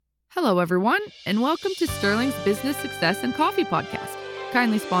Hello, everyone, and welcome to Sterling's Business Success and Coffee Podcast,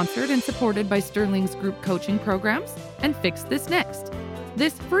 kindly sponsored and supported by Sterling's group coaching programs and Fix This Next.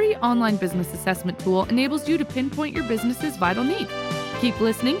 This free online business assessment tool enables you to pinpoint your business's vital need. Keep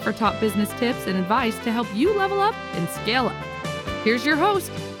listening for top business tips and advice to help you level up and scale up. Here's your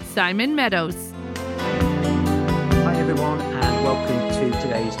host, Simon Meadows. Hi, everyone, and welcome to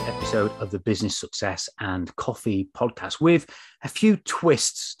today's episode of the Business Success and Coffee Podcast with a few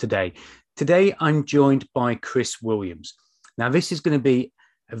twists today. Today, I'm joined by Chris Williams. Now, this is going to be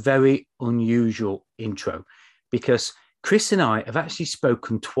a very unusual intro because Chris and I have actually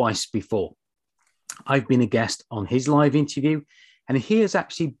spoken twice before. I've been a guest on his live interview, and he has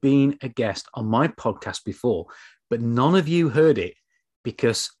actually been a guest on my podcast before, but none of you heard it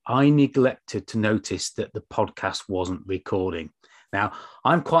because I neglected to notice that the podcast wasn't recording. Now,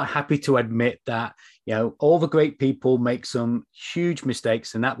 I'm quite happy to admit that, all the great people make some huge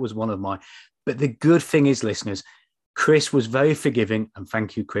mistakes, and that was one of mine. But the good thing is, listeners, Chris was very forgiving, and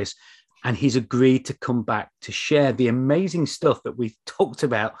thank you, Chris. And he's agreed to come back to share the amazing stuff that we talked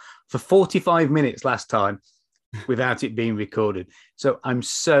about for 45 minutes last time without it being recorded. So I'm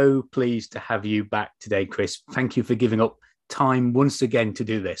so pleased to have you back today, Chris. Thank you for giving up time once again to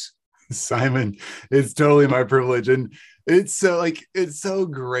do this. Simon, it's totally my privilege. And it's so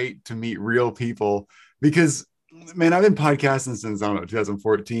great to meet real people because, man, I've been podcasting since,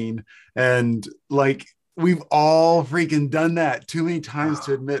 2014. And we've all freaking done that too many times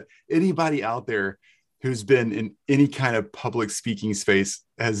to admit. Anybody out there who's been in any kind of public speaking space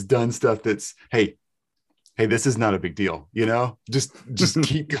has done stuff that's, hey, this is not a big deal, just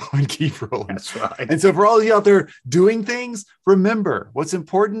keep going, keep rolling. That's right. And so for all of you out there doing things, remember what's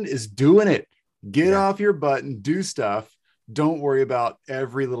important is doing it. Get off your butt and do stuff. Don't worry about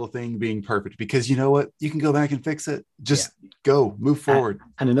every little thing being perfect because you know what? You can go back and fix it. Just go, move forward.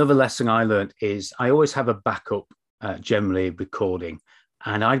 And another lesson I learned is I always have a backup, generally recording.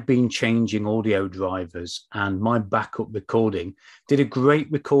 And I've been changing audio drivers, and my backup recording did a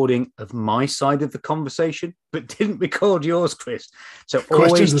great recording of my side of the conversation, but didn't record yours, Chris. So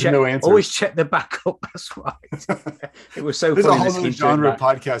always check the backup. That's right. It was so There's funny. There's a whole new genre of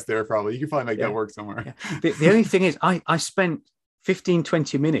podcast there, probably. You can probably make that work somewhere. Yeah. The only thing is, I spent 15,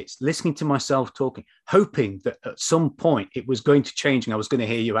 20 minutes listening to myself talking, hoping that at some point it was going to change and I was going to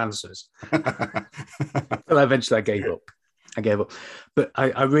hear your answers. But eventually I gave up. But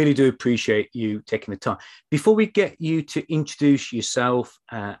I really do appreciate you taking the time. Before we get you to introduce yourself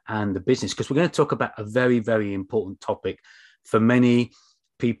and the business, because we're going to talk about a very, very important topic for many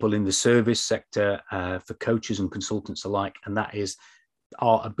people in the service sector, for coaches and consultants alike, and that is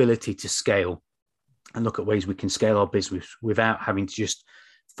our ability to scale and look at ways we can scale our business without having to just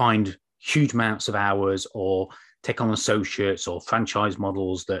find huge amounts of hours or take on associates or franchise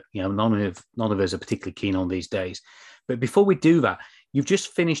models that none of us are particularly keen on these days. But before we do that, you've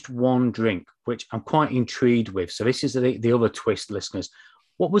just finished one drink, which I'm quite intrigued with. So this is the other twist, listeners.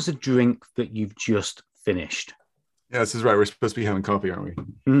 What was the drink that you've just finished? Yeah, this is right. We're supposed to be having coffee, aren't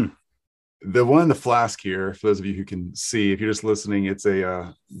we? The one in the flask here, for those of you who can see, if you're just listening, it's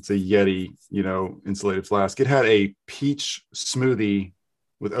a Yeti, insulated flask. It had a peach smoothie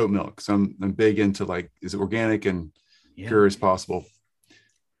with oat milk. So I'm big into is it organic and pure as possible.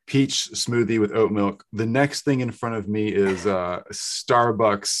 Peach smoothie with oat milk. The next thing in front of me is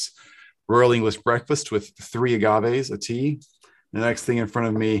Starbucks Royal English breakfast with 3 agaves, a tea. The next thing in front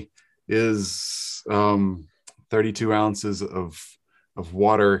of me is 32 ounces of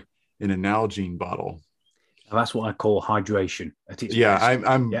water in a Nalgene bottle. That's what I call hydration.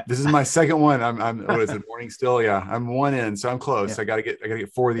 This is my second one. I'm what is it, morning still? Yeah, I'm one in, so I'm close. I gotta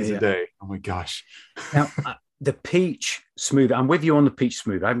get 4 of these a day. Oh my gosh. Now, the peach smoothie, I'm with you on the peach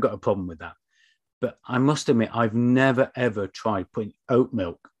smoothie. I haven't got a problem with that. But I must admit, I've never, ever tried putting oat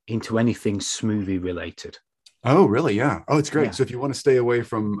milk into anything smoothie related. Oh, really? Yeah. Oh, it's great. Yeah. So if you want to stay away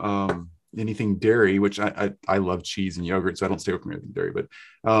from anything dairy, which I love cheese and yogurt, so I don't stay away from anything dairy. But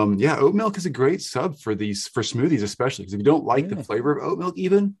oat milk is a great sub for smoothies, especially because if you don't like the flavor of oat milk,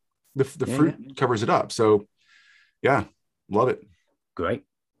 even the fruit covers it up. So yeah, love it. Great.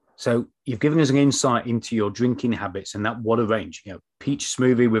 So you've given us an insight into your drinking habits and that what a range, peach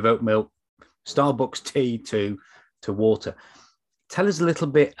smoothie with oat milk, Starbucks tea to water. Tell us a little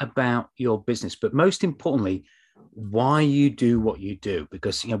bit about your business, but most importantly, why you do what you do,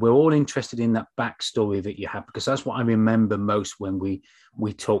 because we're all interested in that backstory that you have, because that's what I remember most when we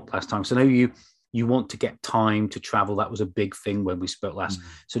talked last time. So I know you want to get time to travel. That was a big thing when we spoke last.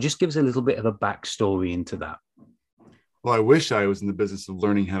 So just give us a little bit of a backstory into that. Well, I wish I was in the business of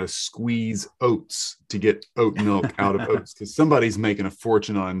learning how to squeeze oats to get oat milk out of oats, because somebody's making a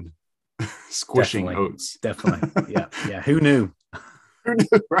fortune on squishing oats. Definitely. Yeah. Yeah. Who knew?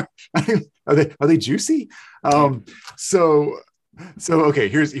 Right? Are they juicy? So okay,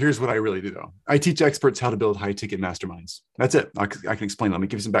 here's what I really do though. I teach experts how to build high ticket masterminds. That's it. I can explain. Let me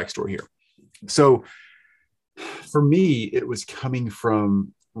give you some backstory here. So for me, it was coming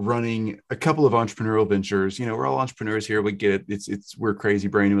from running a couple of entrepreneurial ventures. You know, we're all entrepreneurs here. We get it. We're crazy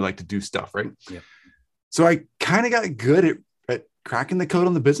brain and we like to do stuff, right? Yeah. So I kind of got good at cracking the code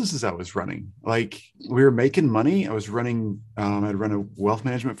on the businesses I was running. Like we were making money. I was running, I'd run a wealth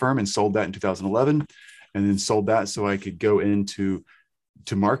management firm and sold that in 2011, and then sold that so I could go into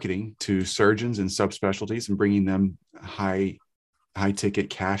marketing to surgeons and subspecialties and bringing them high ticket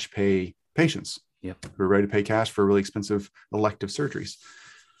cash pay patients. Yep. Who are ready to pay cash for really expensive elective surgeries.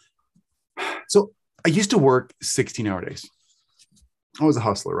 So I used to work 16-hour days. I was a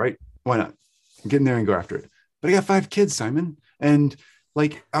hustler, right? Why not? Get in there and go after it. But I got 5 kids, Simon. And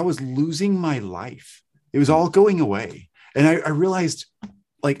like I was losing my life. It was all going away. And I realized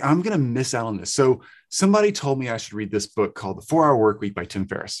like I'm going to miss out on this. So somebody told me I should read this book called The 4-Hour Workweek by Tim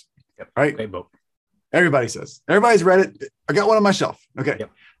Ferriss. Yep. Right? Great book. Everybody says. Everybody's read it. I got one on my shelf. Okay.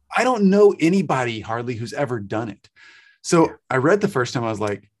 Yep. I don't know anybody hardly who's ever done it. So I read the first time. I was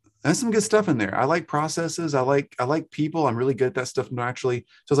like, there's some good stuff in there. I like processes. I like people. I'm really good at that stuff naturally.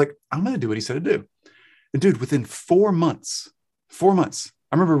 So I was like, I'm going to do what he said to do. And dude, within 4 months, I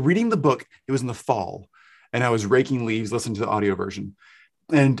remember reading the book. It was in the fall and I was raking leaves, listening to the audio version.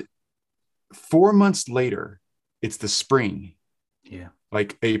 And 4 months later, it's the spring. Yeah.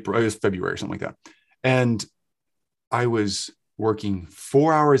 Like April, it was February or something like that. And I was working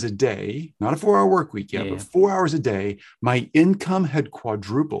 4 hours a day, not a 4-hour work week yet, but 4 hours a day. My income had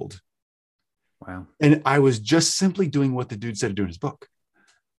quadrupled. Wow. And I was just simply doing what the dude said to do in his book.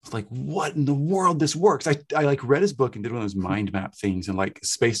 It's like, what in the world? This works. I like read his book and did one of those mind map things and like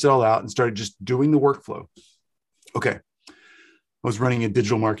spaced it all out and started just doing the workflow. Okay. I was running a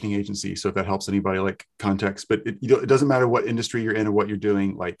digital marketing agency. So if that helps anybody, like context, but it doesn't matter what industry you're in or what you're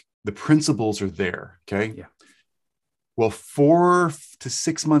doing. Like the principles are there. Okay. Yeah. Well, 4 to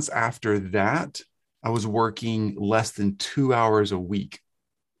 6 months after that, I was working less than 2 hours a week.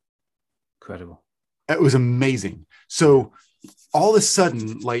 Incredible. It was amazing. So all of a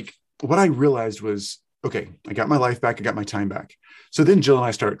sudden, like what I realized was, okay, I got my life back. I got my time back. So then Jill and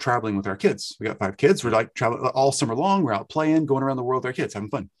I started traveling with our kids. We got 5 kids. We're like traveling all summer long. We're out playing, going around the world with our kids, having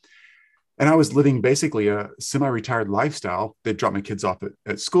fun. And I was living basically a semi-retired lifestyle. They'd drop my kids off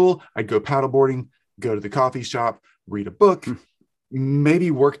at school. I'd go paddleboarding, go to the coffee shop, read a book,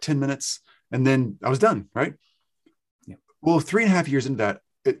 maybe work 10 minutes, and then I was done, right? Yeah. Well, 3.5 years into that,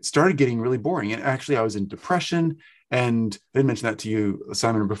 it started getting really boring. And actually, I was in depression. And I didn't mention that to you,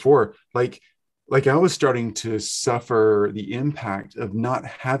 Simon, before. Like I was starting to suffer the impact of not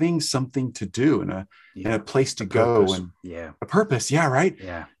having something to do and a place to go and a purpose. Yeah, right.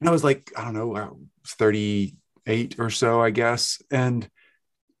 Yeah. And I was like, I don't know, 38 or so, I guess. And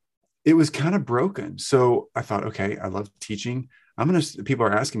it was kind of broken. So I thought, okay, I love teaching. People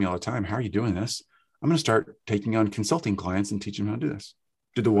are asking me all the time, how are you doing this? I'm going to start taking on consulting clients and teach them how to do this.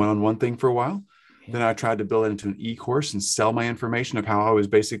 Did the one-on-one thing for a while. Yeah. Then I tried to build it into an e-course and sell my information of how I was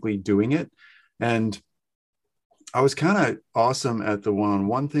basically doing it. And I was kind of awesome at the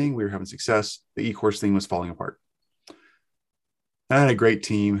one-on-one thing. We were having success. The e-course thing was falling apart. I had a great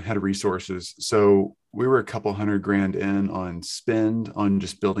team, had resources. So we were a couple $100,000 in on spend on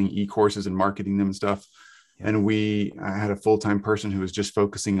just building e-courses and marketing them and stuff. Yeah. And I had a full-time person who was just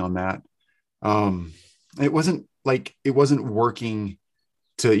focusing on that. It wasn't working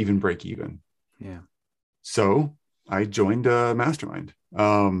to even break even. Yeah. So I joined a mastermind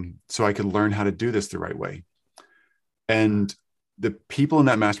so I could learn how to do this the right way. And the people in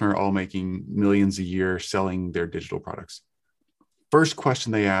that mastermind are all making millions a year selling their digital products. First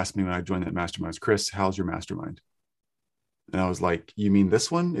question they asked me when I joined that mastermind was, Chris, how's your mastermind? And I was like, you mean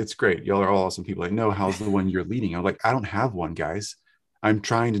this one? It's great. Y'all are all awesome people. Like, no, how's the one you're leading? I'm like, I don't have one, guys. I'm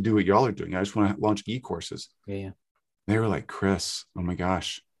trying to do what y'all are doing. I just want to launch e-courses. Yeah. They were like, Chris, oh my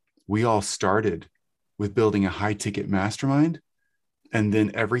gosh, we all started with building a high ticket mastermind. And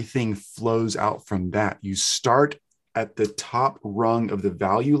then everything flows out from that. You start at the top rung of the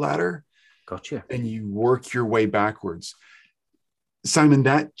value ladder. Gotcha. And you work your way backwards. Simon,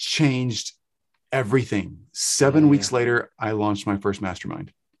 that changed everything. 7 weeks later, I launched my first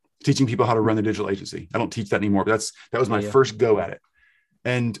mastermind, teaching people how to run a digital agency. I don't teach that anymore, but that was my first go at it,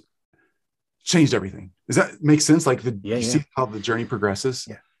 and changed everything. Does that make sense? Like you see how the journey progresses?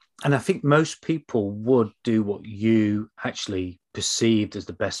 Yeah. And I think most people would do what you actually perceived as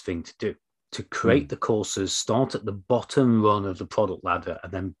the best thing to do. to create the courses, start at the bottom run of the product ladder,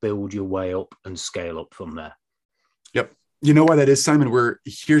 and then build your way up and scale up from there. Yep. You know why that is, Simon?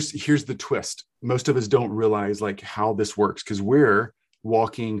 Here's the twist. Most of us don't realize like how this works, because we're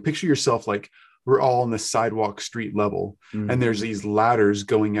walking, picture yourself like we're all on the sidewalk street level, and there's these ladders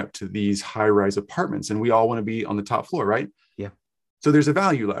going up to these high-rise apartments, and we all want to be on the top floor, right? Yeah. So there's a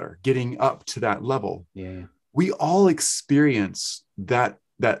value ladder getting up to that level. Yeah. We all experience that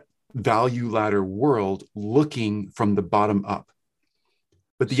value ladder world looking from the bottom up.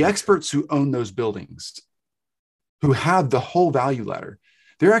 But the experts who own those buildings, who have the whole value ladder,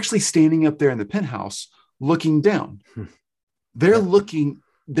 they're actually standing up there in the penthouse looking down. They're looking,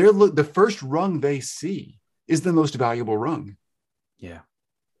 the first rung they see is the most valuable rung. Yeah.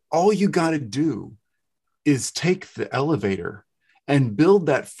 All you got to do is take the elevator and build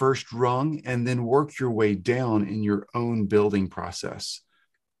that first rung and then work your way down in your own building process.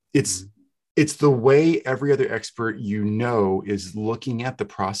 It's the way every other expert is looking at the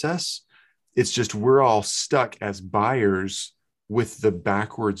process. It's just we're all stuck as buyers with the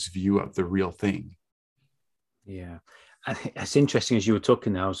backwards view of the real thing. Yeah. And it's interesting, as you were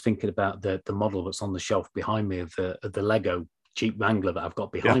talking now, I was thinking about the model that's on the shelf behind me of the Lego Jeep Wrangler that I've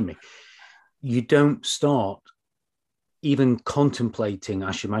got behind me. You don't start even contemplating,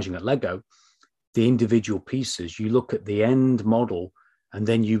 I should imagine, at Lego, the individual pieces. You look at the end model and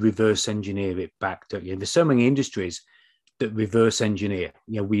then you reverse engineer it back, don't you? And there's so many industries that reverse engineer.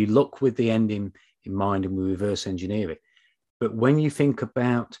 We look with the end in mind and we reverse engineer it. But when you think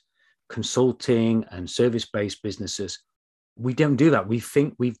about consulting and service-based businesses, we don't do that. We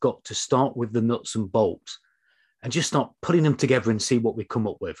think we've got to start with the nuts and bolts and just start putting them together and see what we come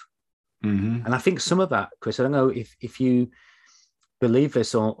up with. And I think some of that, Chris, I don't know if you believe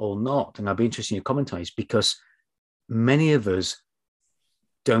this or not, and I'd be interested in your commentaries, because many of us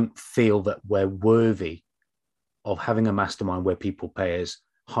don't feel that we're worthy of having a mastermind where people pay us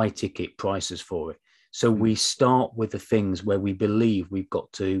high ticket prices for it. So we start with the things where we believe we've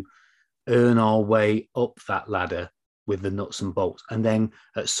got to earn our way up that ladder with the nuts and bolts. And then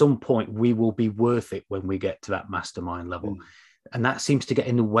at some point we will be worth it when we get to that mastermind level. And that seems to get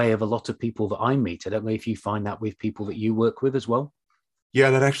in the way of a lot of people that I meet. I don't know if you find that with people that you work with as well.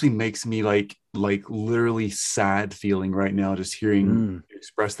 Yeah, that actually makes me like literally sad feeling right now, just hearing you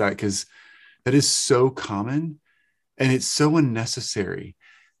express that, because that is so common and it's so unnecessary.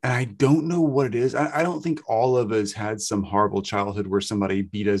 And I don't know what it is. I don't think all of us had some horrible childhood where somebody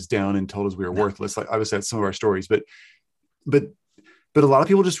beat us down and told us we were worthless. Like obviously that's some of our stories, but a lot of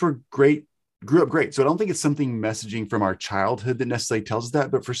people just grew up great. So I don't think it's something messaging from our childhood that necessarily tells us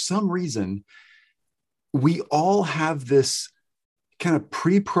that. But for some reason, we all have this kind of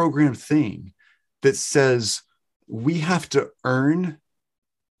pre-programmed thing that says we have to earn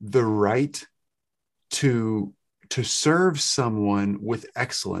the right to serve someone with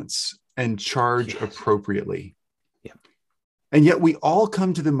excellence and charge appropriately. Yeah. And yet we all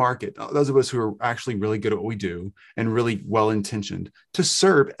come to the market, those of us who are actually really good at what we do and really well-intentioned, to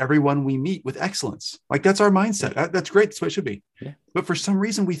serve everyone we meet with excellence. Like that's our mindset. That's great. That's what it should be. Yeah. But for some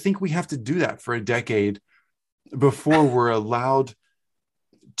reason, we think we have to do that for a decade before we're allowed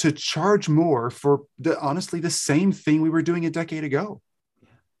to charge more for honestly the same thing we were doing a decade ago.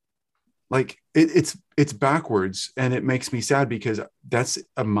 Like it's backwards, and it makes me sad because that's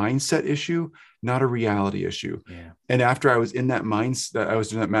a mindset issue, not a reality issue. Yeah. And after I was in that mindset, I was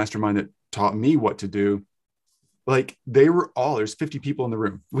doing that mastermind that taught me what to do. Like there's 50 people in the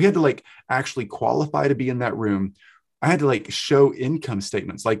room. We had to like actually qualify to be in that room. I had to like show income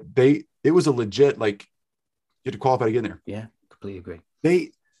statements. Like it was a legit, like you had to qualify to get in there. Yeah, completely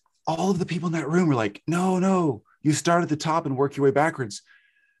agree. All of the people in that room were like, no, you start at the top and work your way backwards.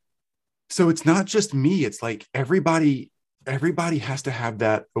 So it's not just me. It's like everybody has to have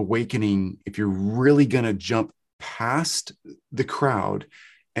that awakening. If you're really going to jump past the crowd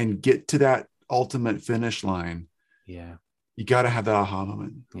and get to that ultimate finish line, you got to have that aha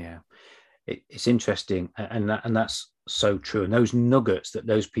moment. Yeah. It's interesting. And that's so true. And those nuggets that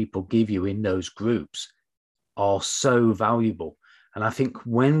those people give you in those groups are so valuable. And I think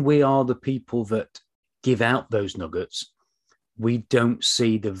when we are the people that give out those nuggets, we don't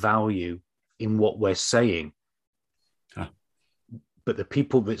see the value in what we're saying. But the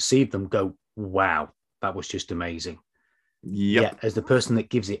people that see them go, wow, that was just amazing. Yep. Yeah, as the person that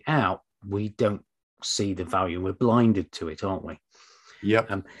gives it out, we don't see the value. We're blinded to it, aren't we?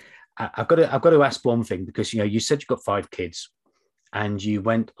 Yep. I've got to ask one thing, because you said you've got 5 kids and you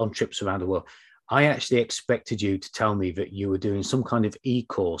went on trips around the world. I actually expected you to tell me that you were doing some kind of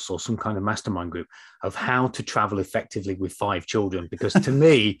e-course or some kind of mastermind group of how to travel effectively with 5 children, because to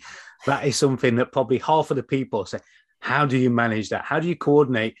me, that is something that probably half of the people say, how do you manage that? How do you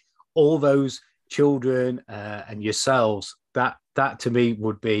coordinate all those children and yourselves? That to me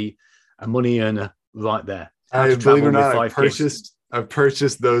would be a money earner right there. I believe it or not, I've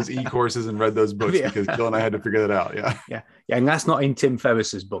purchased those e-courses and read those books because Jill and I had to figure that out. Yeah. And that's not in Tim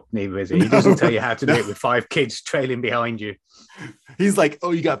Ferriss's book, neither is it? He doesn't tell you how to do it with 5 kids trailing behind you. He's like,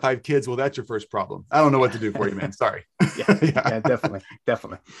 oh, you got 5 kids. Well, that's your first problem. I don't know what to do for you, man. Sorry. Yeah,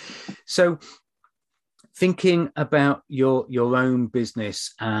 definitely. So thinking about your own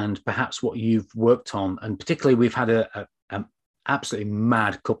business and perhaps what you've worked on, and particularly we've had an absolutely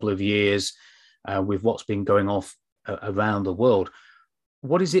mad couple of years with what's been going off around the world.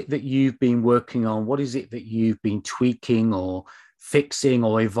 What is it that you've been working on? What is it that you've been tweaking or fixing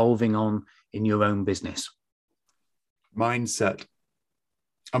or evolving on in your own business? Mindset.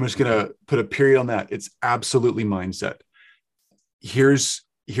 I'm just going to put a period on that. It's absolutely mindset. Here's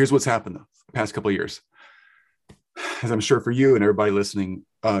what's happened the past couple of years. As I'm sure for you and everybody listening,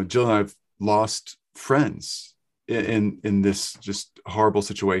 Jill and I have lost friends in this just horrible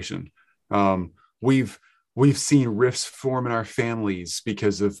situation. We've seen rifts form in our families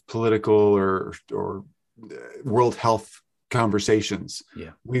because of political or world health conversations.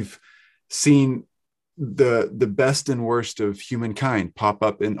 Yeah. We've seen the best and worst of humankind pop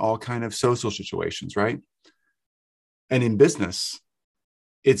up in all kind of social situations, right? And in business,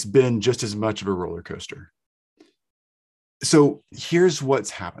 it's been just as much of a roller coaster. So here's what's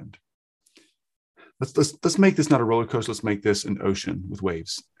happened. Let's make this not a roller coaster. Let's make this an ocean with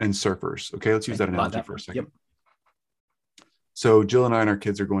waves and surfers. Okay, let's use that analogy for a second. Yep. So Jill and I and our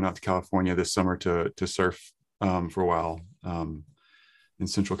kids are going out to California this summer to surf for a while in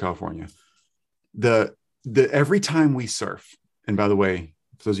Central California. The every time we surf, and by the way,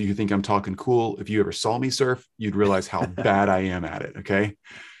 for those of you who think I'm talking cool, if you ever saw me surf, you'd realize how bad I am at it. Okay,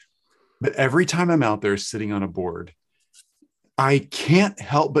 but every time I'm out there sitting on a board, I can't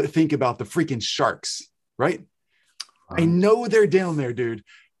help but think about the freaking sharks, right? I know they're down there, dude,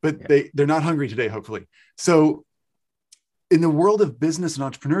 but they're not hungry today, hopefully. So in the world of business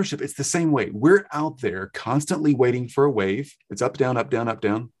and entrepreneurship, it's the same way. We're out there constantly waiting for a wave. It's up, down, up, down, up,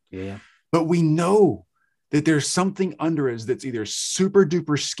 down. Yeah. But we know that there's something under us that's either super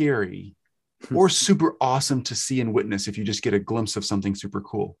duper scary or super awesome to see and witness if you just get a glimpse of something super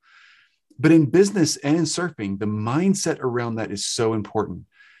cool. But in business and in surfing, the mindset around that is so important,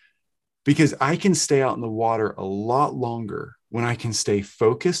 because I can stay out in the water a lot longer when I can stay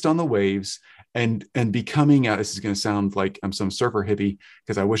focused on the waves and becoming out. This is going to sound like I'm some surfer hippie,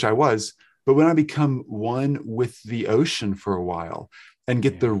 because I wish I was, but when I become one with the ocean for a while and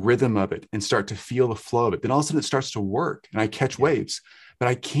get the rhythm of it and start to feel the flow of it, then all of a sudden it starts to work and I catch waves. But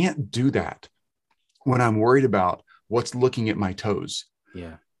I can't do that when I'm worried about what's looking at my toes.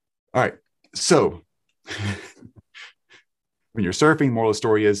 Yeah. All right. So when you're surfing, moral of the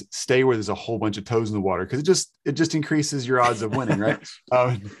story is stay where there's a whole bunch of toes in the water, because it just increases your odds of winning, right?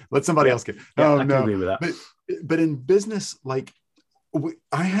 Let somebody else get. Yeah, I can agree with that. But in business, like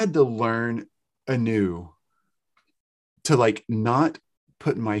I had to learn anew to like not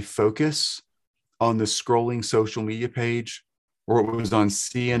put my focus on the scrolling social media page or it was on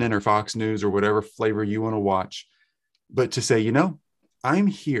CNN or Fox News or whatever flavor you want to watch, but to say, you know, I'm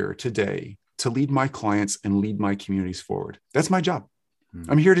here today to lead my clients and lead my communities forward. That's my job.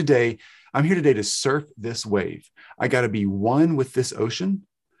 I'm here today to surf this wave. I got to be one with this ocean,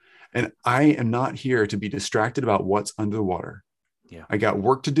 and I am not here to be distracted about what's under the water. Yeah. I got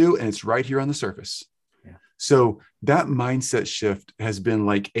work to do, and it's right here on the surface. Yeah. So that mindset shift has been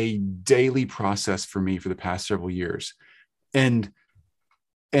like a daily process for me for the past several years. And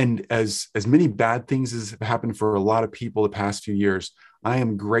as many bad things as have happened for a lot of people the past few years, I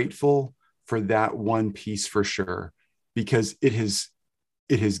am grateful for that one piece for sure, because it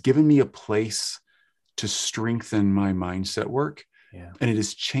has given me a place to strengthen my mindset work. Yeah. And it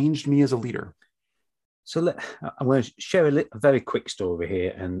has changed me as a leader. So I'm going to share a very quick story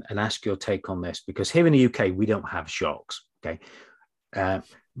here and ask your take on this, because here in the UK, we don't have sharks. Okay.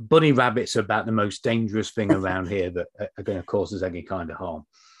 Bunny rabbits are about the most dangerous thing around here that are going to cause us any kind of harm.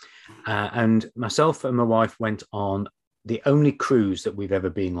 And myself and my wife went on the only cruise that we've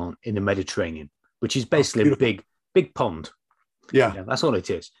ever been on in the Mediterranean, which is basically a big pond. Yeah. That's all it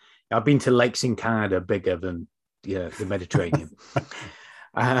is. I've been to lakes in Canada bigger than the Mediterranean,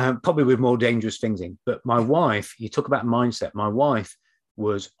 probably with more dangerous things in. But my wife, you talk about mindset. My wife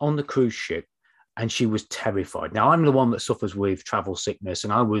was on the cruise ship and she was terrified. Now, I'm the one that suffers with travel sickness,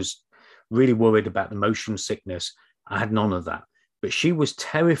 and I was really worried about the motion sickness. I had none of that. But she was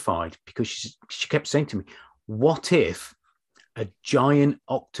terrified because she kept saying to me, what if a giant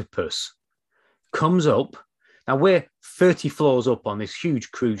octopus comes up? Now, we're 30 floors up on this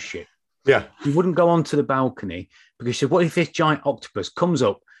huge cruise ship. Yeah. She wouldn't go onto the balcony because she said, what if this giant octopus comes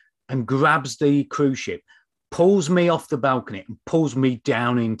up and grabs the cruise ship, pulls me off the balcony and pulls me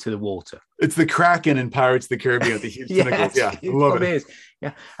down into the water? It's the Kraken in Pirates of the Caribbean with the huge tentacles. Yeah, I love it.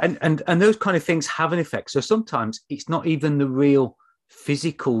 Yeah, and those kind of things have an effect. So sometimes it's not even the real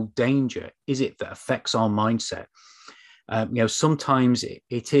physical danger, is it, that affects our mindset? Sometimes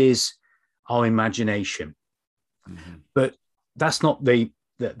it is our imagination. Mm-hmm. But that's not the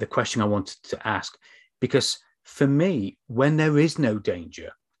question I wanted to ask, because for me, when there is no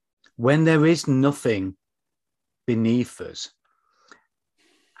danger, when there is nothing beneath us,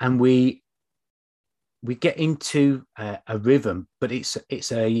 and we get into a rhythm, but it's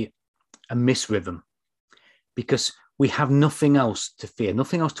a misrhythm, because we have nothing else to fear,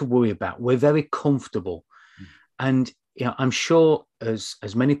 nothing else to worry about. We're very comfortable. And I'm sure as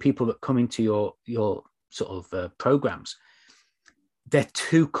many people that come into your sort of programs, they're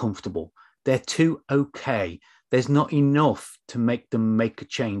too comfortable. They're too okay. There's not enough to make them make a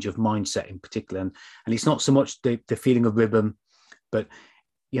change of mindset in particular. And it's not so much the feeling of rhythm, but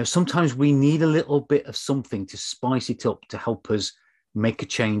sometimes we need a little bit of something to spice it up to help us make a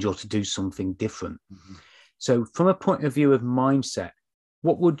change or to do something different. Mm-hmm. So from a point of view of mindset,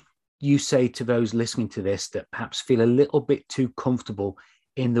 what would you say to those listening to this that perhaps feel a little bit too comfortable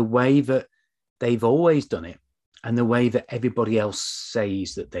in the way that they've always done it and the way that everybody else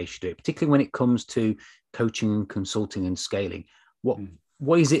says that they should do it, particularly when it comes to coaching and consulting and scaling?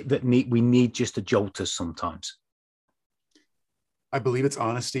 What is it that we need just to jolt us sometimes? I believe it's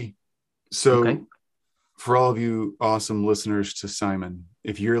honesty. So for all of you awesome listeners to Simon,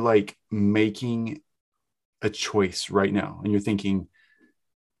 if you're like making a choice right now and you're thinking,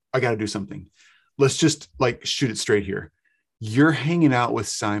 I got to do something, let's just like shoot it straight here. You're hanging out with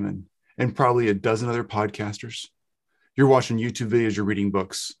Simon and probably a dozen other podcasters. You're watching YouTube videos, you're reading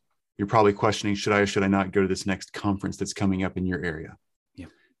books. You're probably questioning, should I or should I not go to this next conference that's coming up in your area? Yeah.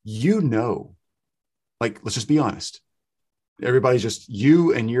 Like, let's just be honest. Everybody's just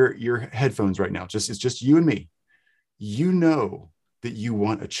you and your headphones right now. It's just you and me. You know that you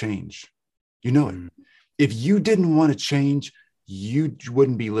want a change. You know it. If you didn't want to change, you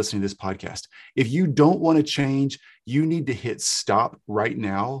wouldn't be listening to this podcast. If you don't want to change, you need to hit stop right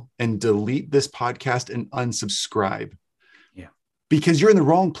now and delete this podcast and unsubscribe. Yeah. Because you're in the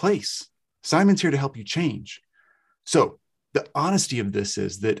wrong place. Simon's here to help you change. So the honesty of this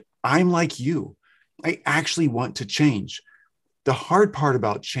is that I'm like you. I actually want to change. The hard part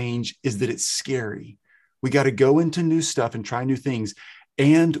about change is that it's scary. We got to go into new stuff and try new things.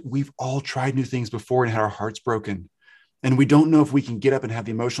 And we've all tried new things before and had our hearts broken. And we don't know if we can get up and have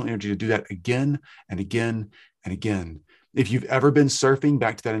the emotional energy to do that again and again and again. If you've ever been surfing,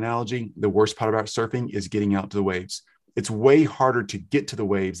 back to that analogy, the worst part about surfing is getting out to the waves. It's way harder to get to the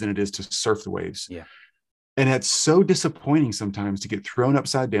waves than it is to surf the waves. Yeah. And it's so disappointing sometimes to get thrown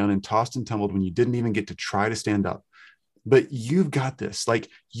upside down and tossed and tumbled when you didn't even get to try to stand up. But you've got this. Like,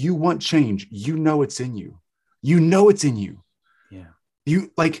 you want change. You know it's in you. You know it's in you. Yeah.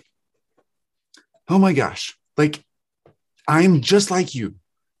 You like, oh my gosh. Like, I'm just like you.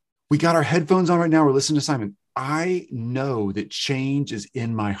 We got our headphones on right now. We're listening to Simon. I know that change is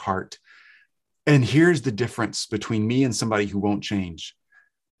in my heart. And here's the difference between me and somebody who won't change.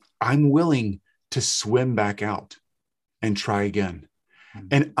 I'm willing to swim back out and try again.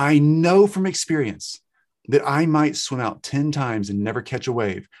 And I know from experience that I might swim out 10 times and never catch a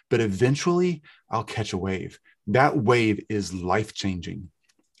wave, but eventually I'll catch a wave. That wave is life-changing.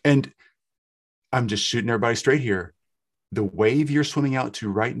 And I'm just shooting everybody straight here. The wave you're swimming out to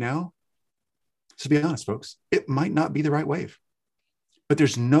right now, to be honest, folks, it might not be the right wave, but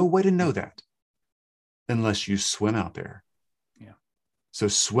there's no way to know that unless you swim out there. Yeah. So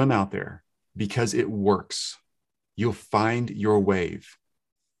swim out there because it works. You'll find your wave.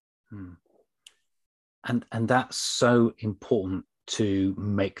 And that's so important to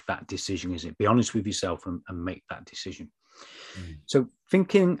make that decision, isn't it? Be honest with yourself and make that decision. So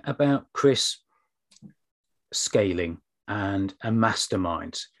thinking about Chris scaling and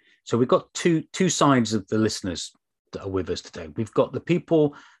masterminds. So we've got two sides of the listeners that are with us today. We've got the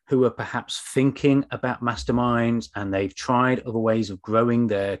people who are perhaps thinking about masterminds and they've tried other ways of growing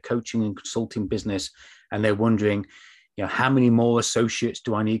their coaching and consulting business. And they're wondering, how many more associates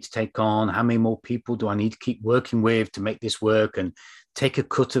do I need to take on? How many more people do I need to keep working with to make this work and take a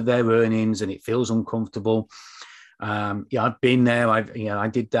cut of their earnings? And it feels uncomfortable. Yeah, I've been there. I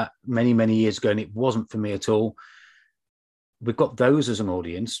did that many, many years ago, and it wasn't for me at all. We've got those as an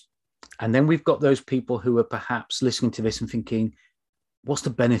audience. And then we've got those people who are perhaps listening to this and thinking, what's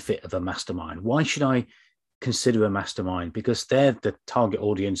the benefit of a mastermind? Why should I consider a mastermind? Because they're the target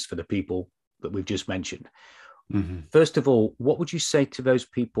audience for the people that we've just mentioned. Mm-hmm. First of all, what would you say to those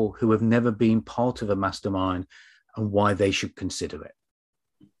people who have never been part of a mastermind and why they should consider it?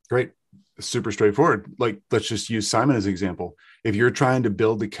 Great. Super straightforward. Like, let's just use Simon as an example. If you're trying to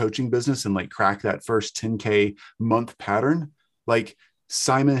build a coaching business and like crack that first 10K month pattern, like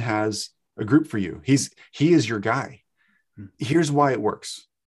Simon has a group for you. He is your guy. Here's why it works.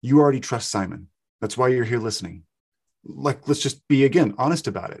 You already trust Simon. That's why you're here listening. Like, let's just be, again, honest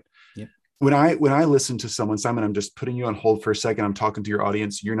about it. Yeah. When I listen to someone, Simon, I'm just putting you on hold for a second. I'm talking to your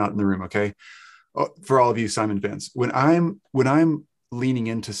audience. You're not in the room. Okay. For all of you Simon fans, when I'm leaning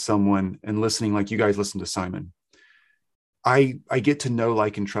into someone and listening, like you guys listen to Simon, I get to know,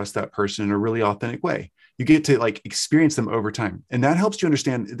 like, and trust that person in a really authentic way. You get to like experience them over time. And that helps you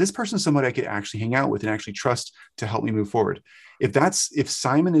understand this person is somebody I could actually hang out with and actually trust to help me move forward. If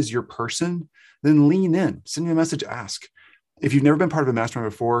Simon is your person, then lean in, send me a message, ask. If you've never been part of a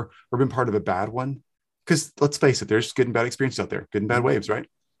mastermind before or been part of a bad one, because let's face it, there's good and bad experiences out there, good and bad waves, right?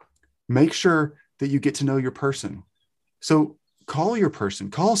 Make sure that you get to know your person. So call your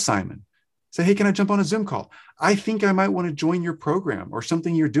person, call Simon. Say, hey, can I jump on a Zoom call? I think I might want to join your program or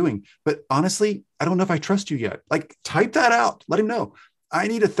something you're doing, but honestly, I don't know if I trust you yet. Like, type that out. Let him know. I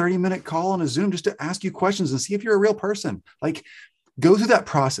need a 30-minute call on a Zoom just to ask you questions and see if you're a real person. Like, go through that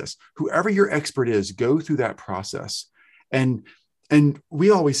process. Whoever your expert is, go through that process. And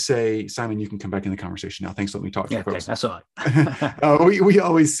we always say, Simon, you can come back in the conversation now. Thanks for letting me talk to you folks. That's all right. We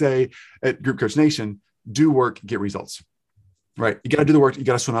always say at Group Coach Nation, do work, get results. Right? You got to do the work. You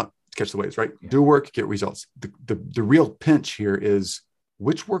got to swim out to catch the waves, right? Yeah. Do work, get results. The real pinch here is,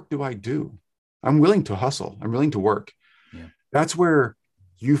 which work do I do? I'm willing to hustle. I'm willing to work. Yeah. That's where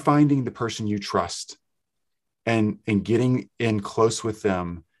you finding the person you trust and getting in close with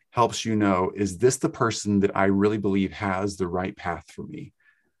them helps you know, is this the person that I really believe has the right path for me?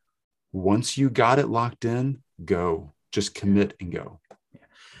 Once you got it locked in, go. Just commit and go.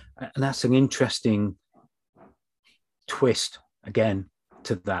 Yeah. And that's an interesting twist again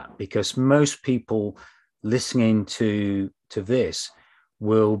to that, because most people listening to this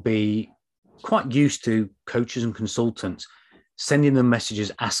will be quite used to coaches and consultants sending them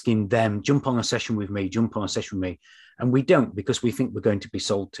messages asking them, jump on a session with me, and we don't, because we think we're going to be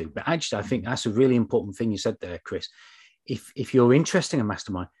sold to. But actually, I think that's a really important thing you said there, Chris. If you're interested in a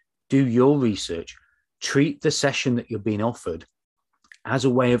mastermind, do your research, treat the session that you're being offered as a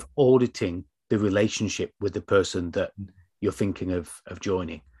way of auditing the relationship with the person that you're thinking of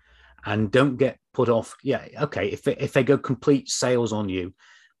joining. And don't get put off. Yeah, okay, if they go complete sales on you,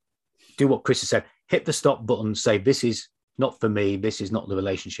 do what Chris has said, hit the stop button, say, this is not for me, this is not the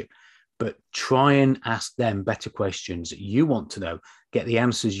relationship. But try and ask them better questions that you want to know, get the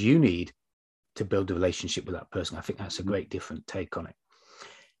answers you need to build a relationship with that person. I think that's a great different take on it.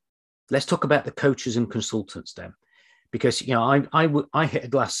 Let's talk about the coaches and consultants then, because, you know, I hit a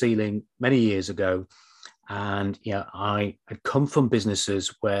glass ceiling many years ago. And, you know, I had come from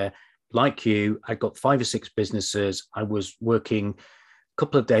businesses where, like you, I got 5 or 6 businesses. I was working a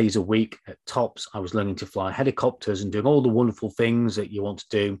couple of days a week at tops. I was learning to fly helicopters and doing all the wonderful things that you want to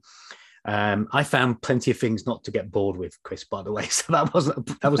do. I found plenty of things not to get bored with, Chris, by the way. So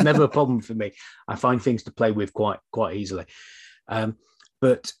that was never a problem for me. I find things to play with quite easily.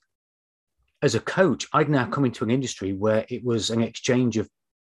 But as a coach, I'd now come into an industry where it was an exchange of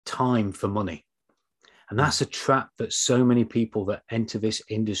time for money. And that's a trap that so many people that enter this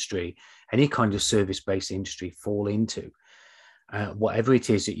industry, any kind of service-based industry, fall into, whatever it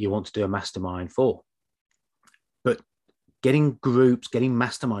is that you want to do a mastermind for. But getting groups, getting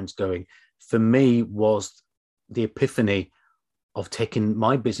masterminds going, for me, was the epiphany of taking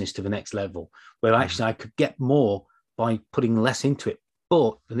my business to the next level, where actually I could get more by putting less into it.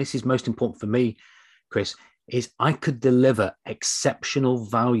 But, and this is most important for me, Chris, is I could deliver exceptional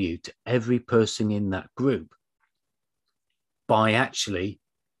value to every person in that group by actually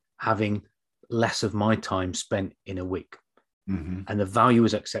having less of my time spent in a week. Mm-hmm. And the value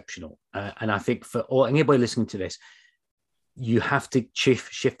is exceptional. And I think for anybody listening to this, you have to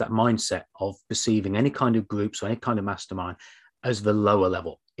shift that mindset of perceiving any kind of groups or any kind of mastermind as the lower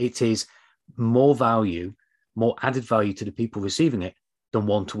level. It is more value, more added value to the people receiving it than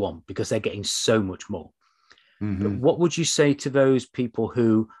one-to-one, because they're getting so much more. Mm-hmm. But what would you say to those people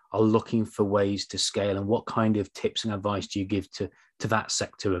who are looking for ways to scale, and what kind of tips and advice do you give to that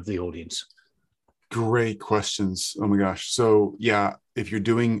sector of the audience? Great questions. Oh my gosh. So yeah, if you're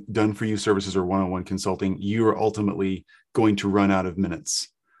doing done for you services or one-on-one consulting, you are ultimately going to run out of minutes.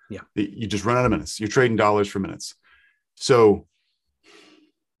 Yeah. You just run out of minutes. You're trading dollars for minutes. So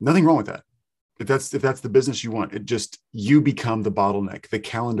nothing wrong with that. If that's the business you want, you become the bottleneck. The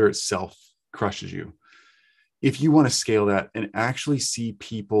calendar itself crushes you. If you want to scale that and actually see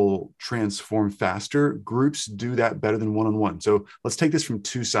people transform faster, groups do that better than one-on-one. So let's take this from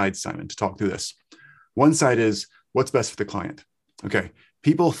two sides, Simon, to talk through this. One side is what's best for the client. Okay.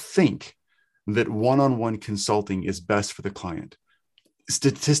 People think that one-on-one consulting is best for the client.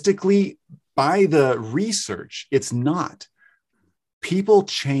 Statistically, by the research, it's not. People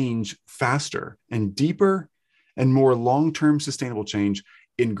change faster and deeper and more long-term sustainable change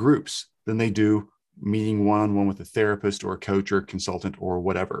in groups than they do meeting one-on-one with a therapist or a coach or a consultant or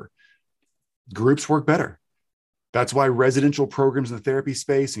whatever. Groups work better. That's why residential programs in the therapy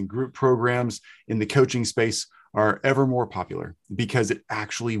space and group programs in the coaching space are ever more popular because it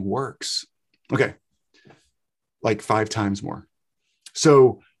actually works. Okay. Like 5 times more.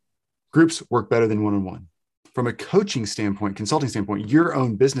 So groups work better than one-on-one. From a coaching standpoint, consulting standpoint, your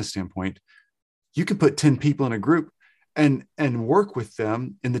own business standpoint, you can put 10 people in a group and work with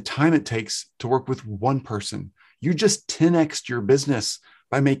them in the time it takes to work with one person. You just 10x'd your business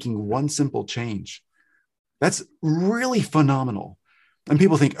by making one simple change. That's really phenomenal. And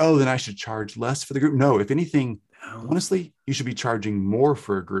people think, oh, then I should charge less for the group. No, if anything, honestly, you should be charging more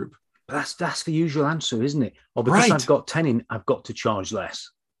for a group. But that's the usual answer, isn't it? Or because I've got 10 in, I've got to charge less.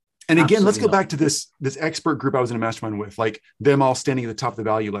 And again, let's go back to this expert group I was in a mastermind with, like them all standing at the top of the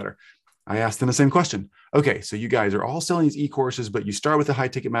value ladder. I asked them the same question. Okay, so you guys are all selling these e-courses, but you start with a high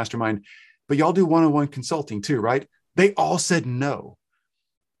ticket mastermind, but y'all do one-on-one consulting too, right? They all said no.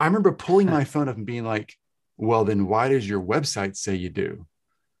 I remember pulling my phone up and being like, well, then why does your website say you do?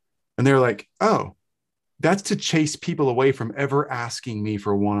 And they're like, oh, that's to chase people away from ever asking me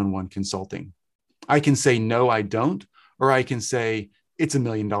for one-on-one consulting. I can say, no, I don't, or I can say, it's $1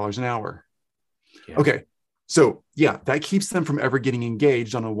 million an hour. Yeah. Okay. So yeah, that keeps them from ever getting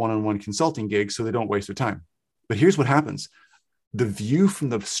engaged on a one-on-one consulting gig so they don't waste their time. But here's what happens. The view from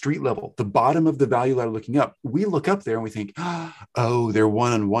the street level, the bottom of the value ladder looking up, we look up there and we think, oh, their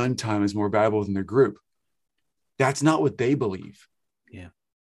one-on-one time is more valuable than their group. That's not what they believe. Yeah.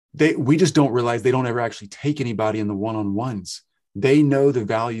 We just don't realize they don't ever actually take anybody in the one-on-ones. They know the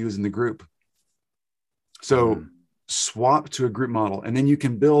value is in the group. So swap to a group model, and then you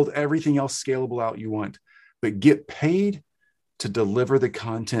can build everything else scalable out you want, but get paid to deliver the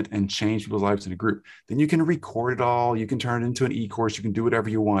content and change people's lives in a group. Then you can record it all. You can turn it into an e-course. You can do whatever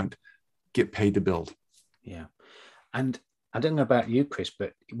you want. Get paid to build. Yeah. And I don't know about you, Chris,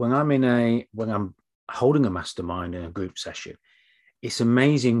 but when I'm holding a mastermind in a group session, it's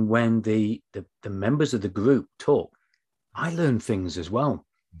amazing when the members of the group talk. I learn things as well.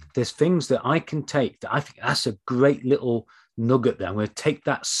 There's things that I can take that I think that's a great little nugget there. I'm going to take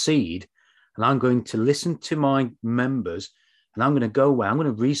that seed and I'm going to listen to my members and I'm going to go away. I'm going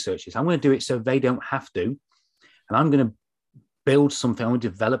to research this. I'm going to do it so they don't have to. And I'm going to build something. I'm going to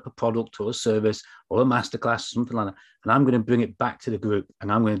develop a product or a service or a masterclass, or something like that. And I'm going to bring it back to the group and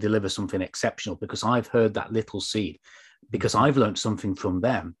I'm going to deliver something exceptional because I've heard that little seed, because I've learned something from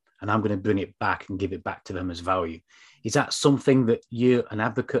them and I'm going to bring it back and give it back to them as value. Is that something that you're an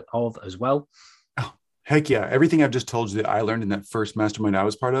advocate of as well? Oh, heck yeah. Everything I've just told you that I learned in that first mastermind I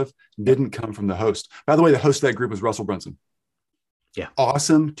was part of didn't come from the host. By the way, the host of that group was Russell Brunson. Yeah.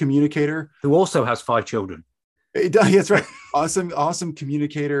 Awesome communicator. Who also has 5 children. That's right. Awesome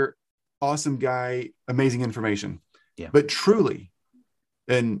communicator, awesome guy, amazing information. Yeah. But truly,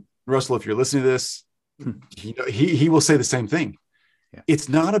 and Russell, if you're listening to this, he will say the same thing. Yeah. It's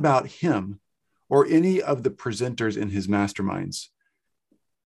not about him or any of the presenters in his masterminds.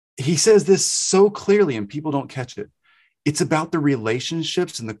 He says this so clearly and people don't catch it. It's about the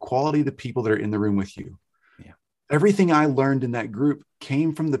relationships and the quality of the people that are in the room with you. Yeah. Everything I learned in that group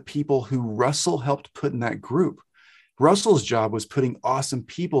came from the people who Russell helped put in that group. Russell's job was putting awesome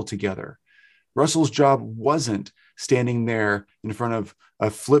people together. Russell's job wasn't standing there in front of a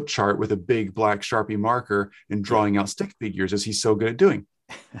flip chart with a big black Sharpie marker and drawing out stick figures, as he's so good at doing.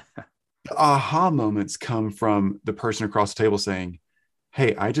 The aha moments come from the person across the table saying,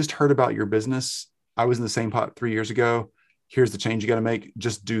 hey, I just heard about your business. I was in the same pot 3 years ago. Here's the change you got to make.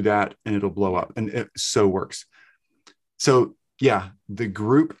 Just do that and it'll blow up. And it so works. So yeah, the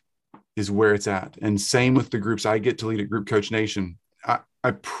group is where it's at. And same with the groups I get to lead at Group Coach Nation.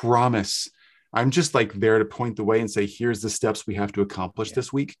 I promise I'm just like there to point the way and say, here's the steps we have to accomplish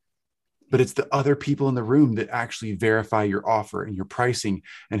this week. but it's the other people in the room that actually verify your offer and your pricing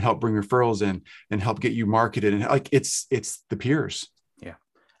and help bring referrals in and help get you marketed. And like, it's the peers. Yeah.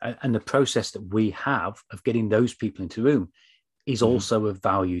 And the process that we have of getting those people into the room is also of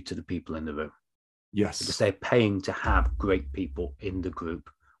value to the people in the room. Yes. Because they're paying to have great people in the group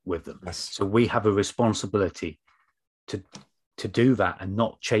with them. Yes. So we have a responsibility to do that and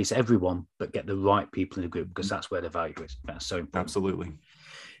not chase everyone, but get the right people in the group, because that's where the value is. That's so important. Absolutely.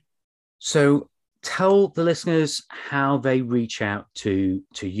 So tell the listeners how they reach out to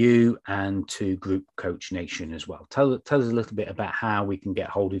you and to Group Coach Nation as well. Tell us a little bit about how we can get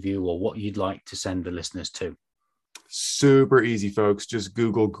hold of you or what you'd like to send the listeners to. Super easy, folks. Just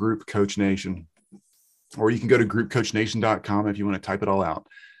Google Group Coach Nation, or you can go to groupcoachnation.com if you want to type it all out.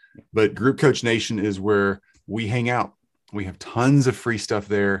 But Group Coach Nation is where we hang out. We have tons of free stuff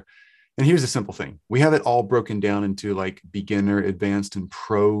there. And here's the simple thing. We have it all broken down into like beginner, advanced, and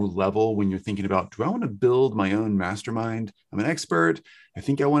pro level. When you're thinking about, do I want to build my own mastermind? I'm an expert. I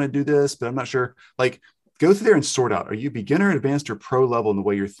think I want to do this, but I'm not sure. Like, go through there and sort out. Are you beginner, advanced, or pro level in the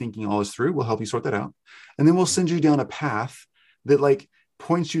way you're thinking all this through? We'll help you sort that out. And then we'll send you down a path that like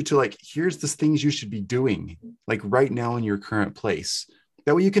points you to like, here's the things you should be doing like right now in your current place.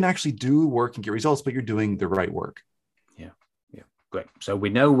 That way you can actually do work and get results, but you're doing the right work. Yeah, great. So we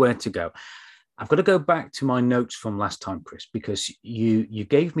know where to go. I've got to go back to my notes from last time, Chris, because you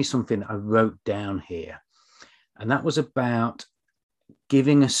gave me something I wrote down here. And that was about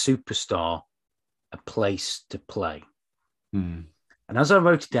giving a superstar a place to play. And as I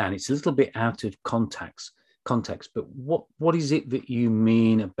wrote it down, it's a little bit out of context, but what is it that you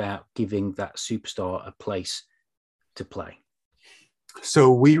mean about giving that superstar a place to play?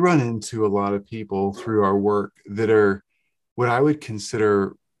 So we run into a lot of people through our work that are what I would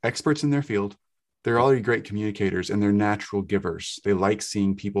consider experts in their field. They're already great communicators and they're natural givers. They like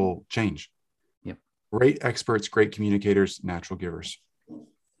seeing people change. Yep. Great experts, great communicators, natural givers.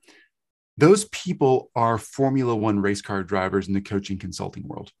 Those people are Formula One race car drivers in the coaching consulting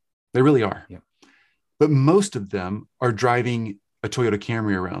world. They really are. Yep. But most of them are driving a Toyota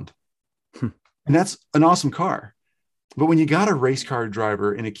Camry around. And that's an awesome car. But when you got a race car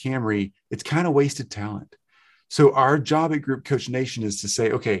driver in a Camry, it's kind of wasted talent. So our job at Group Coach Nation is to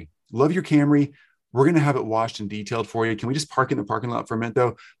say, okay, love your Camry. We're going to have it washed and detailed for you. Can we just park in the parking lot for a minute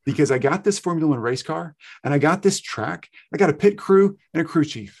though? Because I got this Formula One race car and I got this track. I got a pit crew and a crew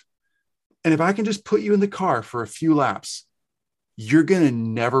chief. And if I can just put you in the car for a few laps, you're going to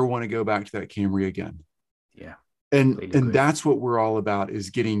never want to go back to that Camry again. Yeah. And that's what we're all about, is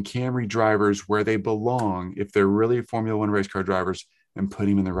getting Camry drivers where they belong if they're really Formula One race car drivers, and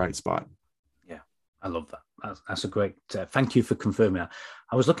putting them in the right spot. Yeah, I love that. That's a great, thank you for confirming that.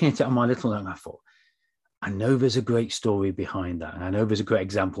 I was looking at it on my little note and I thought, I know there's a great story behind that. And I know there's a great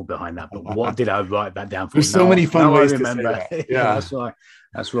example behind that, but what did I write that down for? There's so many fun ways to say that. Yeah, that's right.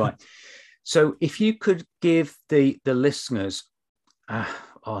 That's right. So if you could give the listeners,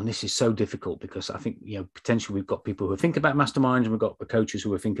 and this is so difficult because I think, potentially we've got people who think about masterminds and we've got the coaches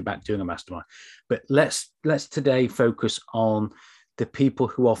who are thinking about doing a mastermind. But let's today focus on the people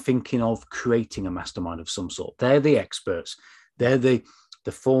who are thinking of creating a mastermind of some sort. They're the experts. They're the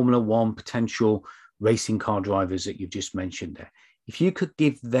Formula One potential racing car drivers that you've just mentioned there. If you could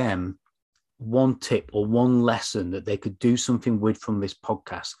give them one tip or one lesson that they could do something with from this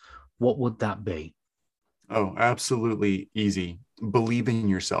podcast, what would that be? Oh, absolutely easy. Believe in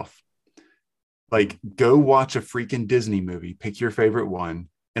yourself. Like, go watch a freaking Disney movie, pick your favorite one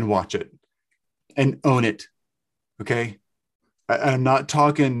and watch it and own it. Okay. I'm not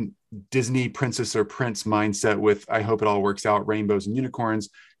talking Disney princess or prince mindset with, I hope it all works out, rainbows and unicorns.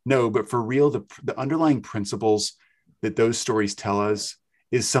 No, but for real, the underlying principles that those stories tell us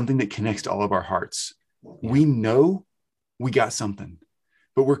is something that connects to all of our hearts. Yeah. We know we got something,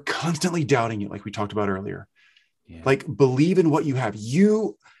 but we're constantly doubting it, like we talked about earlier. Yeah. Like, believe in what you have.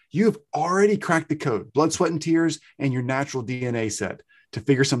 You've already cracked the code, blood, sweat, and tears, and your natural DNA set to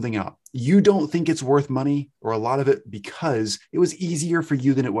figure something out. You don't think it's worth money or a lot of it because it was easier for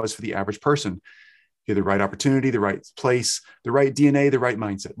you than it was for the average person. You had the right opportunity, the right place, the right DNA, the right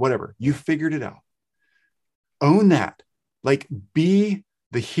mindset, whatever. You figured it out. Own that. Like, be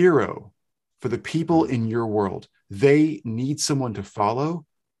the hero for the people in your world. They need someone to follow.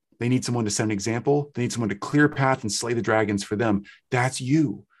 They need someone to set an example. They need someone to clear a path and slay the dragons for them. That's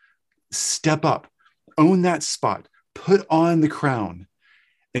you. Step up. Own that spot. Put on the crown.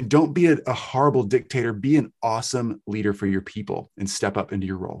 And don't be a horrible dictator. Be an awesome leader for your people and step up into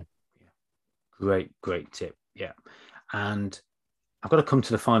your role. Great tip. Yeah. And I've got to come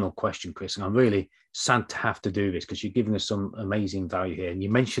to the final question, Chris, and I'm really sad to have to do this because you're giving us some amazing value here. And you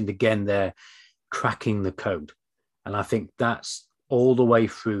mentioned again there, cracking the code. And I think that's all the way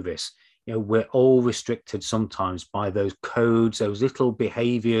through this. We're all restricted sometimes by those codes, those little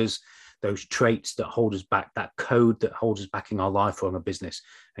behaviors, those traits that hold us back, that code that holds us back in our life or in a business.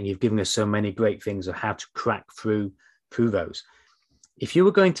 And you've given us so many great things of how to crack through those. If you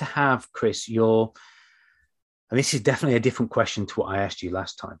were going to have, Chris, and this is definitely a different question to what I asked you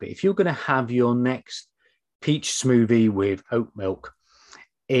last time, but if you're going to have your next peach smoothie with oat milk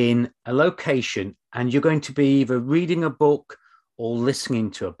in a location and you're going to be either reading a book or listening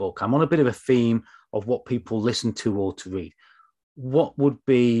to a book, I'm on a bit of a theme of what people listen to or to read. What would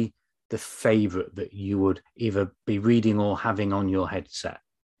be the favorite that you would either be reading or having on your headset?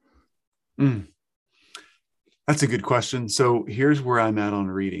 That's a good question. So here's where I'm at on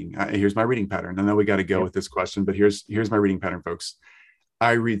reading. Here's my reading pattern. I know we got to go with this question, but here's my reading pattern, folks.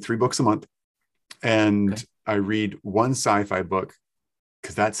 I read 3 books a month, and I read 1 sci-fi book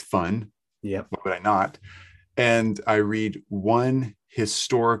because that's fun. Yeah. Why would I not? And I read 1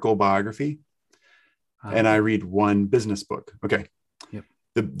 historical biography, and I read 1 business book. Okay. Yep.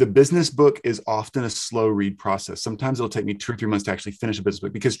 The business book is often a slow read process. Sometimes it'll take me 2 or 3 months to actually finish a business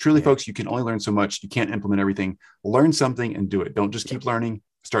book because truly, folks, you can only learn so much. You can't implement everything. Learn something and do it. Don't just keep learning,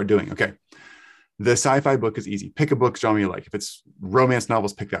 start doing. Okay. The sci-fi book is easy. Pick a book genre you like. If it's romance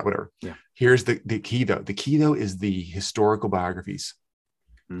novels, pick that, whatever. Yeah. Here's the key though. The key though is the historical biographies,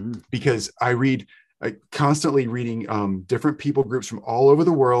 because I constantly reading different people groups from all over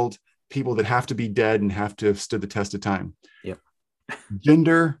the world, people that have to be dead and have to have stood the test of time. Yep.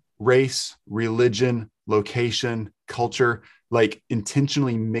 Gender, race, religion, location, culture, like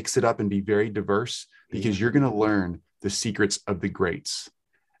intentionally mix it up and be very diverse, because you're going to learn the secrets of the greats.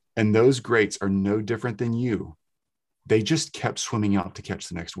 And those greats are no different than you. They just kept swimming out to catch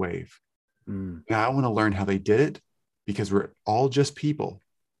the next wave. And I want to learn how they did it, because we're all just people.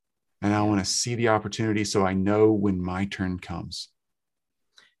 And I want to see the opportunity so I know when my turn comes.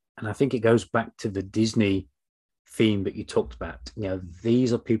 And I think it goes back to the Disney theme that you talked about.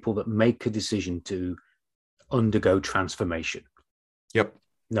 These are people that make a decision to undergo transformation. Yep.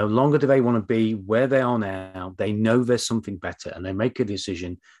 No longer do they want to be where they are now. They know there's something better, and they make a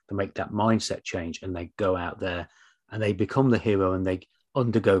decision to make that mindset change, and they go out there and they become the hero and they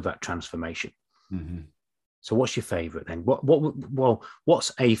undergo that transformation. So what's your favorite then?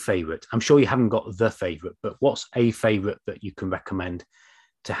 What's a favorite? I'm sure you haven't got the favorite, but what's a favorite that you can recommend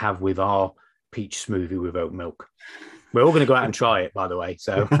to have with our peach smoothie with oat milk? We're all going to go out and try it, by the way.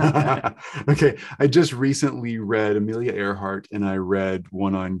 So, okay. I just recently read Amelia Earhart, and I read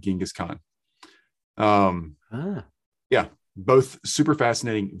one on Genghis Khan. Yeah, both super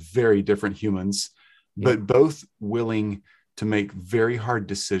fascinating, very different humans, but both willing to make very hard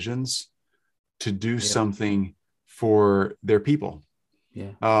decisions to do something for their people.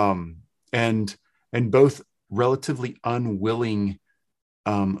 And both relatively unwilling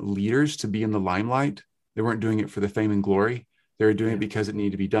leaders to be in the limelight. They weren't doing it for the fame and glory. They were doing it because it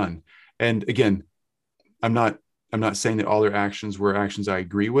needed to be done. And again, I'm not saying that all their actions were actions I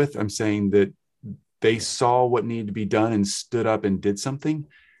agree with. I'm saying that they saw what needed to be done and stood up and did something.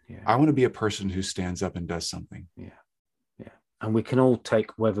 I want to be a person who stands up and does something. And we can all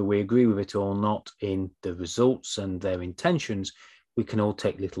take, whether we agree with it or not, in the results and their intentions, we can all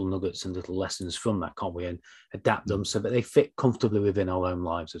take little nuggets and little lessons from that, can't we? And adapt them so that they fit comfortably within our own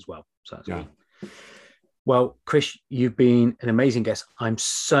lives as well. So that's good. Well, Chris, you've been an amazing guest. I'm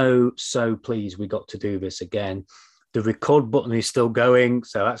so pleased we got to do this again. The record button is still going,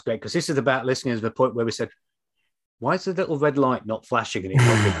 so that's great, because this is about listening to the point where we said, why is the little red light not flashing and it's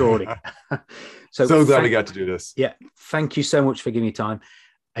not recording? So glad we got to do this. Yeah. Thank you so much for giving me time.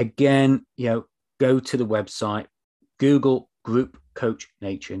 Again, go to the website, Google Group Coach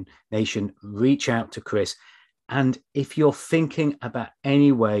Nation, reach out to Chris. And if you're thinking about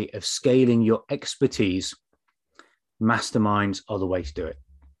any way of scaling your expertise, masterminds are the way to do it.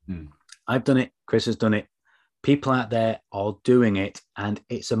 I've done it. Chris has done it. People out there are doing it. And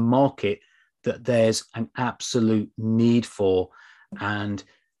it's a market that there's an absolute need for, and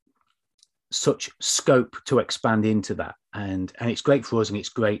such scope to expand into that. And it's great for us, and it's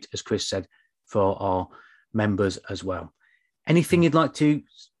great, as Chris said, for our members as well. Anything you'd like to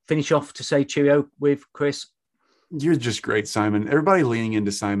finish off to say cheerio with, Chris? You're just great, Simon. Everybody leaning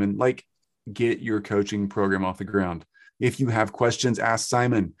into Simon, get your coaching program off the ground. If you have questions, ask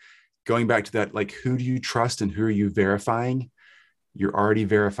Simon. Going back to that, who do you trust and who are you verifying? You're already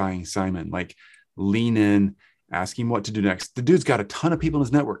verifying Simon. Lean in, Ask him what to do next. The dude's got a ton of people in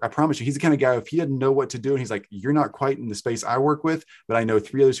his network. I promise you, he's the kind of guy, if he doesn't know what to do and he's like, you're not quite in the space I work with, but I know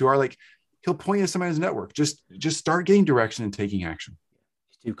 3 others who are, like, he'll point you to somebody in his network. Just start getting direction and taking action.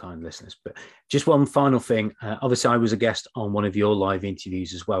 Too kind, listeners. But just one final thing. Obviously, I was a guest on one of your live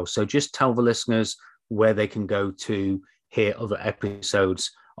interviews as well. So just tell the listeners where they can go to hear other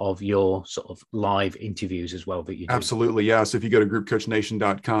episodes of your sort of live interviews as well that you do. Absolutely. Yeah. So if you go to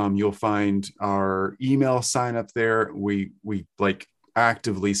groupcoachnation.com, you'll find our email sign up there. We like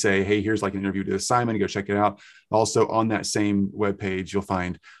actively say, hey, here's like an interview to Simon, go check it out. Also on that same webpage, you'll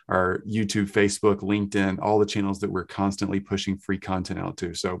find our YouTube, Facebook, LinkedIn, all the channels that we're constantly pushing free content out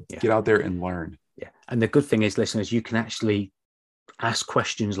to. So get out there and learn. Yeah. And the good thing is, listeners, you can actually ask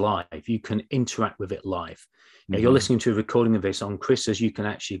questions live. You can interact with it live. Now, you're listening to a recording of this on Chris's. You can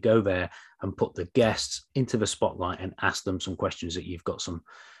actually go there and put the guests into the spotlight and ask them some questions that you've got some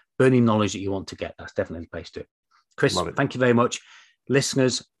burning knowledge that you want to get. That's definitely the place to do it. Chris, thank you very much.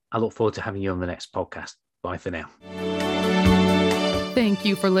 Listeners, I look forward to having you on the next podcast. Bye for now. Thank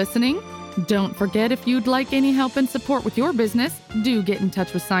you for listening. Don't forget, if you'd like any help and support with your business, do get in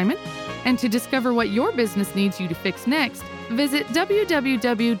touch with Simon. And to discover what your business needs you to fix next, visit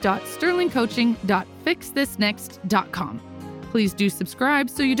www.sterlingcoaching.fixthisnext.com. Please do subscribe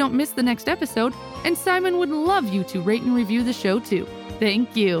so you don't miss the next episode, and Simon would love you to rate and review the show too.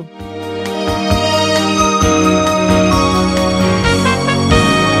 Thank you.